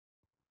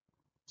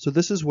So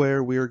this is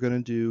where we are going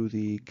to do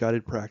the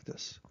guided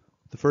practice.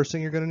 The first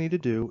thing you're going to need to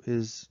do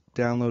is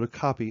download a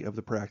copy of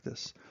the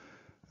practice.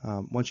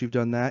 Once you've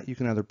done that, you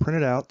can either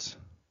print it out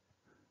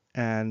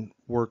and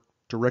work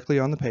directly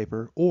on the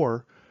paper,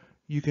 or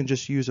you can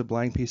just use a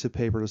blank piece of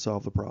paper to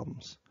solve the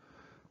problems.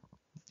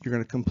 You're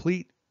going to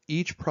complete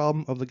each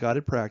problem of the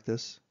guided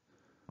practice,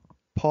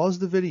 pause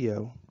the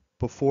video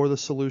before the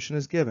solution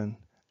is given,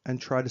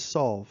 and try to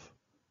solve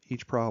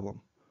each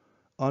problem.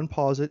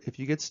 Unpause it if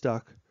you get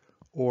stuck,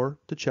 or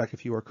to check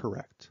if you are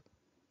correct.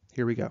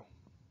 Here we go.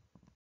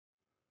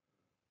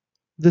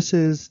 This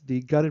is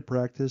the guided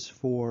practice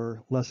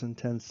for lesson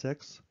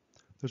 10.6.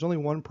 There's only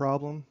one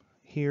problem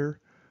here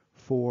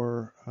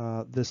for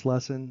this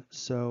lesson,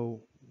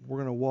 so we're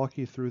going to walk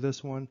you through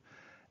this one,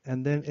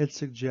 and then it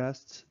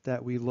suggests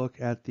that we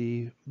look at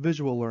the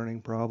visual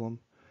learning problem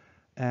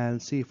and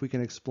see if we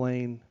can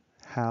explain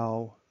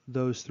how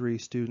those three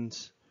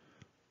students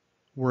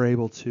were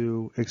able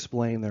to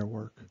explain their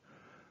work.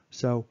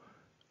 So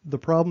the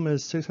problem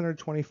is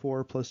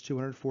 624 plus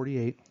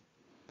 248,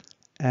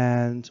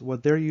 and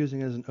what they're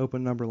using is an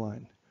open number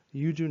line.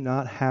 You do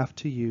not have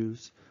to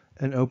use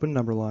an open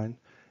number line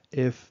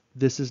if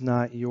this is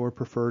not your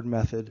preferred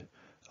method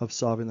of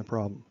solving the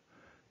problem.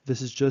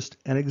 This is just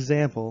an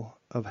example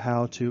of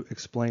how to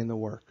explain the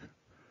work.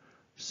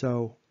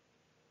 So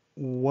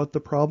what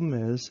the problem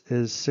is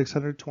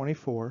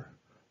 624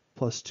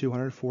 plus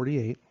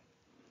 248.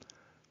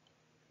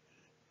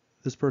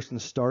 This person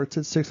starts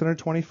at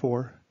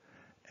 624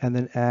 and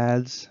then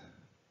adds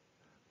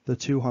the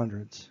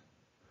 200s.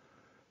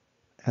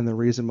 And the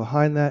reason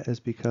behind that is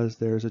because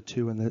there's a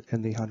 2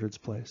 in the hundreds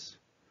place.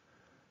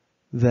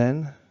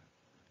 Then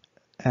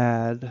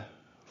add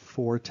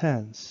 4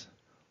 tens.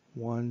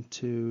 1,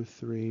 2,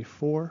 3,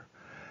 4.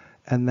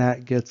 And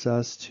that gets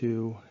us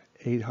to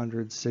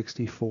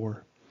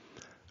 864.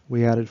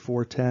 We added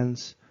 4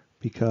 tens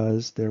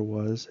because there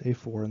was a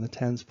 4 in the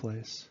tens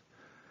place.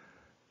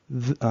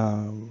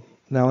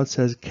 Now it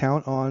says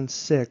count on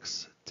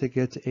 6 to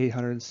get to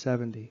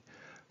 870.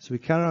 So we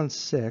counted on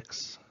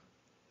 6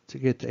 to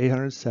get to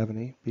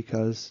 870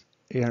 because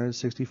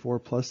 864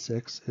 plus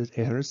 6 is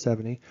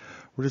 870.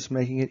 We're just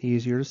making it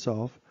easier to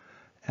solve.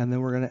 And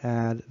then we're going to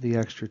add the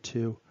extra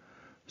 2.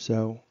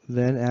 So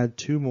then add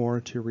 2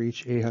 more to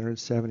reach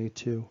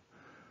 872.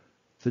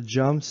 The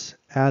jumps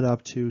add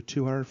up to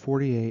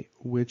 248,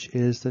 which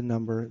is the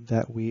number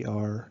that we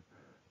are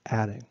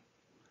adding.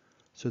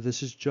 So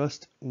this is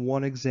just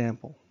one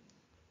example.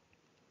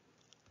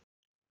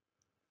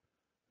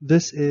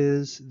 This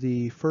is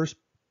the first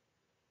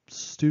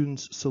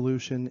student's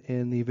solution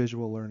in the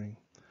visual learning,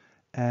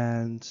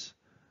 and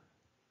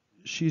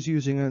she's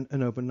using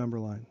an open number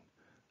line.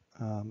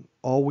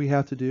 All we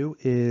have to do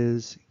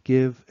is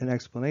give an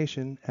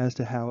explanation as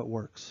to how it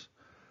works.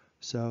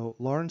 So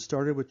Lauren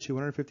started with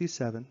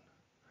 257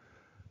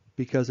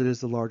 because it is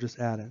the largest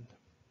addend.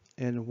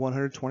 In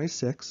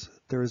 126,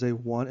 there is a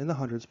 1 in the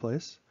hundreds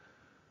place.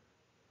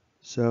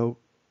 So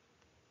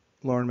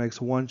Lauren makes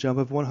one jump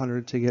of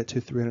 100 to get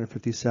to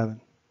 357.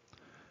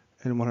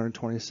 In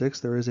 126,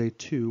 there is a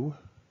 2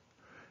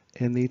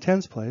 in the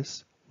tens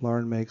place.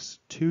 Lauren makes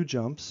 2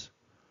 jumps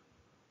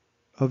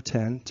of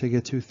 10 to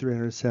get to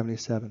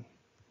 377.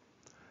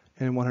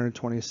 In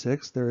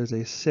 126, there is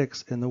a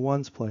 6 in the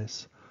ones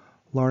place.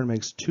 Lauren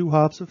makes 2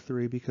 hops of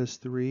 3 because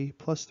 3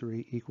 plus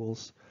 3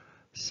 equals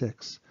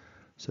 6.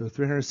 So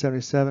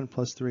 377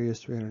 plus 3 is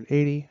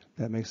 380.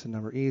 That makes the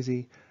number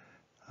easy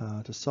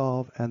to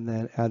solve, and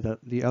then add up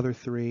the other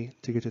 3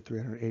 to get to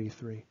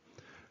 383.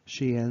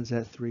 She ends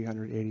at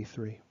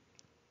 383.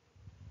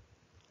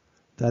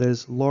 That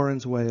is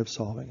Lauren's way of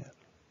solving it.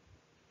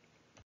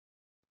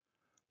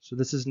 So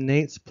this is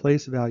Nate's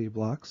place value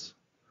blocks.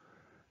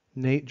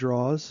 Nate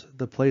draws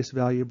the place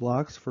value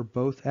blocks for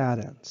both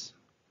addends.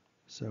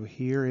 So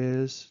here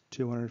is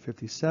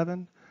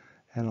 257,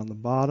 and on the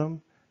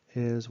bottom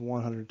is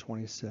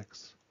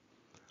 126.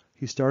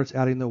 He starts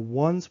adding the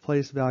ones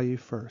place value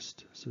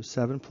first. So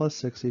 7 plus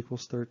 6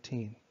 equals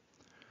 13.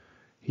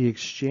 He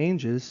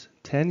exchanges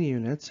 10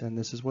 units, and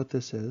this is what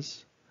this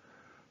is,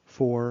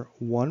 for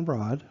 1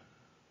 rod,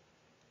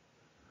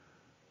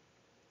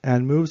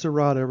 and moves the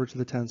rod over to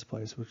the tens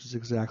place, which is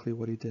exactly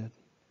what he did.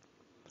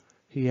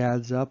 He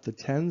adds up the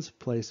tens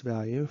place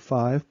value,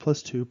 5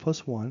 plus 2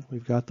 plus 1.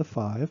 We've got the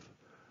 5.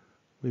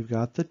 We've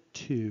got the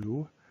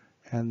 2,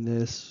 and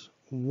this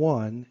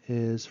 1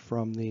 is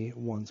from the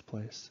ones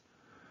place.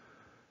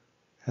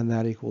 And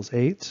that equals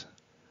 8.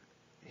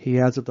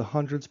 He adds up the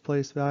hundreds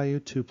place value,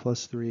 2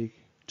 plus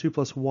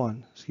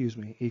 1,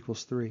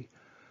 equals 3.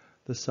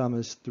 The sum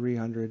is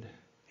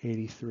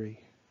 383.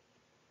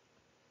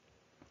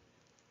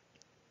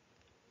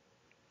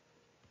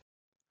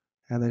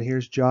 And then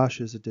here's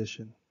Josh's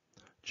addition.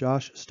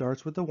 Josh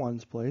starts with the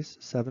ones place.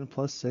 7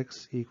 plus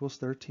 6 equals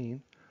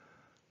 13.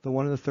 The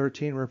 1 in the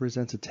 13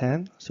 represents a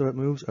 10, so it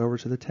moves over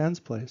to the tens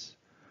place.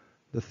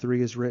 The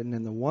 3 is written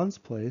in the ones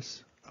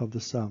place of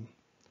the sum.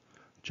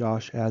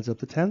 Josh adds up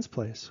the tens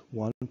place.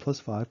 1 plus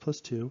 5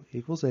 plus 2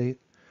 equals 8.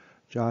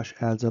 Josh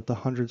adds up the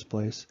hundreds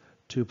place.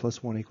 2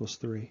 plus 1 equals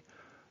 3.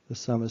 The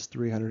sum is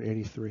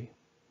 383.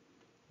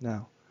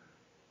 Now,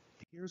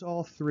 here's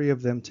all three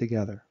of them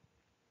together.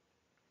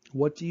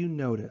 What do you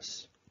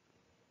notice?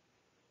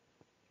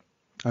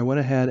 I went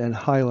ahead and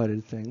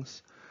highlighted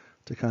things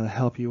to kind of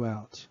help you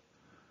out.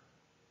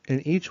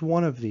 In each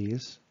one of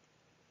these,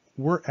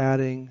 we're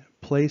adding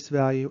place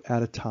value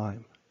at a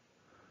time.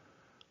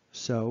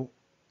 So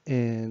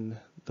in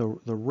the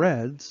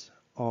reds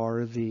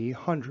are the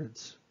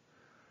hundreds.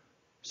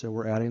 So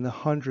we're adding the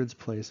hundreds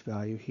place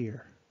value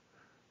here.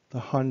 The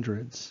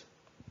hundreds.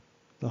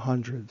 The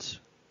hundreds.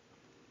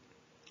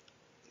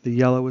 The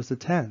yellow is the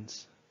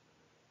tens.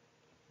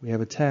 We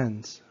have a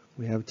tens.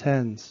 We have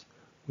tens.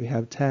 We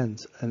have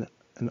tens. And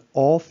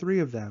all three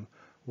of them,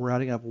 we're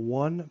adding up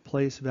one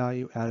place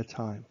value at a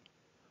time.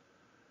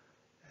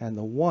 And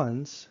the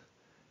ones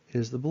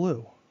is the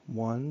blue.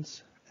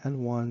 Ones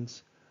and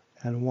ones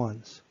and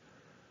ones.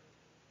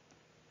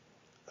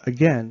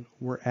 Again,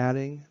 we're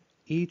adding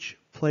each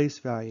place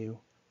value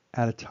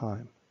at a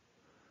time.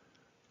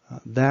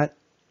 It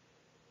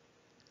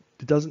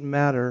doesn't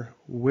matter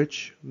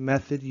which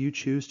method you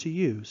choose to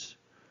use.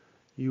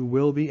 You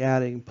will be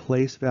adding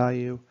place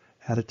value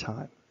at a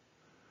time.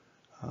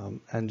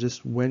 And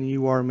just when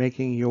you are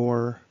making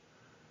your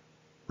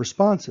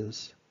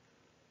responses,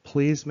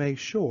 please make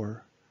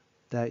sure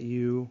that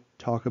you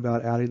talk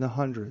about adding the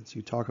hundreds,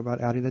 you talk about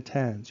adding the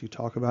tens, you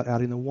talk about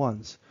adding the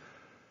ones.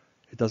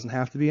 It doesn't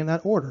have to be in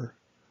that order,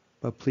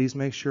 but please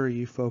make sure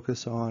you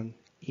focus on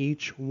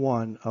each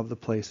one of the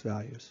place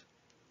values.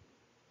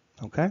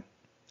 Okay?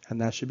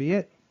 And that should be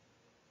it.